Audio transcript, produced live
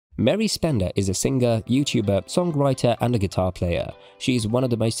Mary Spender is a singer, YouTuber, songwriter and a guitar player. She is one of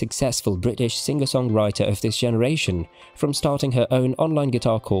the most successful British singer-songwriter of this generation. From starting her own online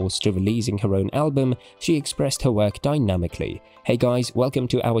guitar course to releasing her own album, she expressed her work dynamically. Hey guys, welcome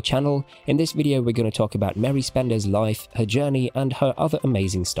to our channel. In this video we're going to talk about Mary Spender's life, her journey and her other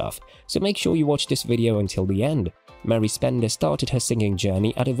amazing stuff. So make sure you watch this video until the end. Mary Spender started her singing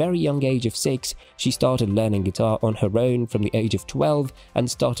journey at a very young age of 6. She started learning guitar on her own from the age of 12 and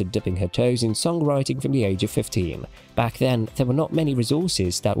started dipping her toes in songwriting from the age of 15. Back then, there were not many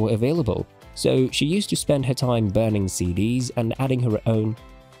resources that were available, so she used to spend her time burning CDs and adding her own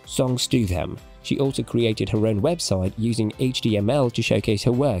songs to them. She also created her own website using HTML to showcase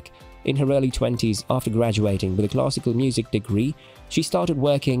her work. In her early 20s, after graduating with a classical music degree, she started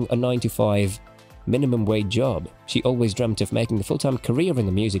working a 9-to-5 minimum wage job. She always dreamt of making a full-time career in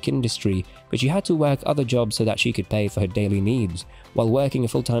the music industry, but she had to work other jobs so that she could pay for her daily needs. While working a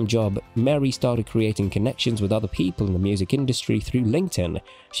full-time job, Mary started creating connections with other people in the music industry through LinkedIn.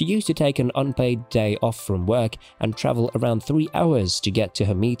 She used to take an unpaid day off from work and travel around 3 hours to get to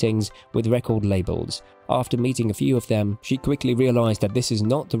her meetings with record labels. After meeting a few of them, she quickly realized that this is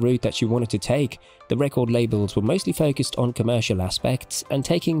not the route that she wanted to take. The record labels were mostly focused on commercial aspects, and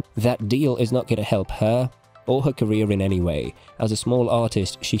taking that deal is not going to help her or her career in any way. As a small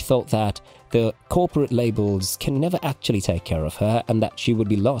artist, she thought that the corporate labels can never actually take care of her and that she would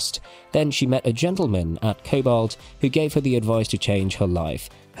be lost. Then she met a gentleman at Cobalt who gave her the advice to change her life.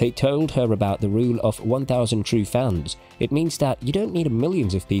 He told her about the rule of 1,000 true fans. It means that you don't need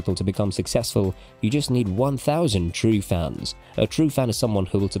millions of people to become successful, you just need 1,000 true fans. A true fan is someone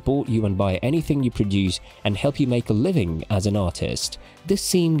who will support you and buy anything you produce and help you make a living as an artist. This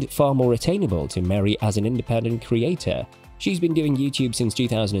seemed far more attainable to Mary as an independent creator. She's been doing YouTube since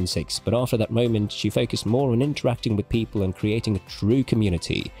 2006, but after that moment, she focused more on interacting with people and creating a true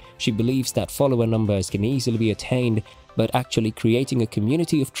community. She believes that follower numbers can easily be attained, but actually creating a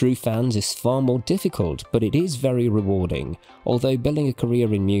community of true fans is far more difficult, but it is very rewarding. Although building a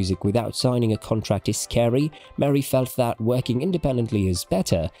career in music without signing a contract is scary, Mary felt that working independently is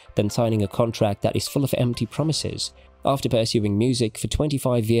better than signing a contract that is full of empty promises. After pursuing music for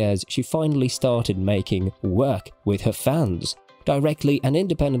 25 years, she finally started making work with her fans, directly and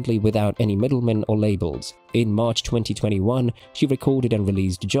independently without any middlemen or labels. In March 2021, she recorded and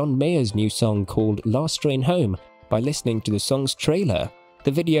released John Mayer's new song called Last Train Home by listening to the song's trailer.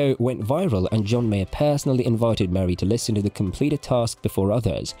 The video went viral and John Mayer personally invited Mary to listen to the completed task before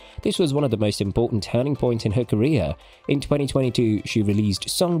others. This was one of the most important turning points in her career. In 2022, she released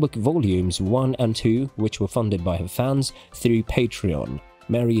Songbook Volumes 1 and 2, which were funded by her fans through Patreon.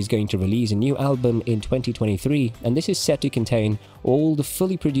 Mary is going to release a new album in 2023, and this is set to contain all the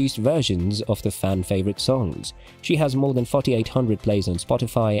fully produced versions of the fan-favorite songs. She has more than 4,800 plays on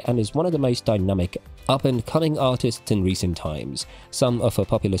Spotify and is one of the most dynamic up-and-coming artists in recent times. Some of her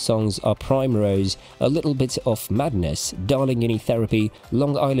popular songs are Prime Rose, A Little Bit of Madness, Darling You Need Therapy,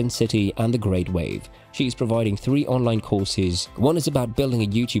 Long Island City and The Great Wave. She is providing 3 online courses. One is about building a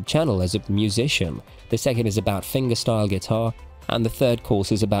YouTube channel as a musician, the second is about fingerstyle guitar, and the third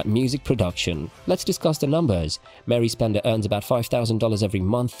course is about music production. Let's discuss the numbers. Mary Spender earns about $5,000 every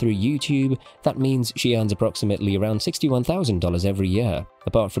month through YouTube. That means she earns approximately around $61,000 every year.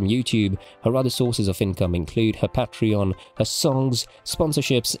 Apart from YouTube, her other sources of income include her Patreon, her songs,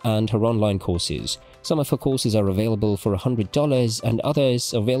 sponsorships, and her online courses. Some of her courses are available for $100 and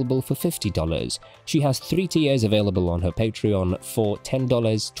others available for $50. She has 3 tiers available on her Patreon for $10,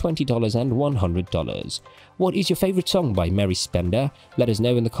 $20, and $100. What is your favorite song by Mary Spender? Let us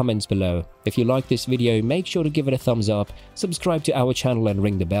know in the comments below. If you like this video, make sure to give it a thumbs up, subscribe to our channel and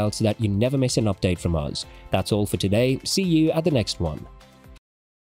ring the bell so that you never miss an update from us. That's all for today. See you at the next one.